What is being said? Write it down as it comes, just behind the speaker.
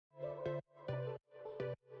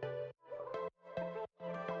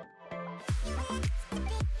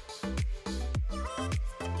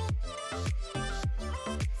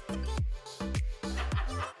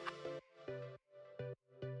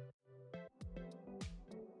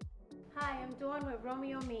Hi, I'm Dawn with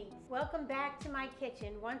Romeo Meats. Welcome back to my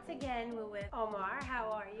kitchen. Once again, we're with Omar.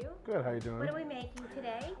 How are you? Good, how you doing? What are we making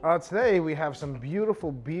today? Today we have some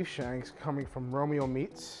beautiful beef shanks coming from Romeo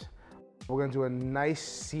Meats. We're gonna do a nice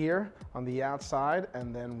sear on the outside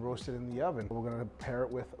and then roast it in the oven. We're gonna pair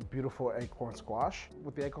it with a beautiful acorn squash.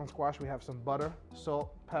 With the acorn squash, we have some butter,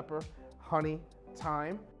 salt, pepper, honey,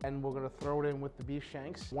 thyme, and we're gonna throw it in with the beef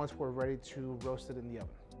shanks once we're ready to roast it in the oven.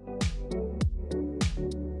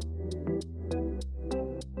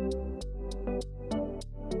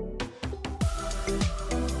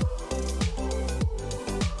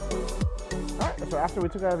 So after we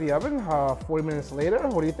took it out of the oven, 40 minutes later,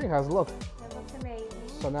 what do you think? How's it look? It looks amazing.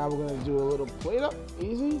 So now we're gonna do a little plate up,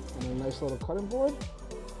 easy, and a nice little cutting board.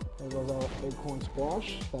 There goes our acorn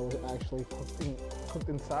squash that was actually cooked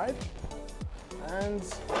inside. And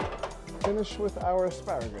finish with our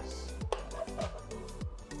asparagus.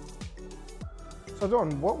 So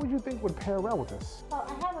Dawn, what would you think would pair well with this? Well,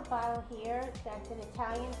 I have a bottle here that's an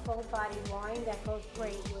Italian full-body wine that goes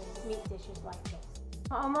great with meat dishes like this.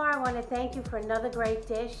 Omar, I want to thank you for another great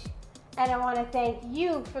dish, and I want to thank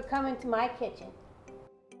you for coming to my kitchen.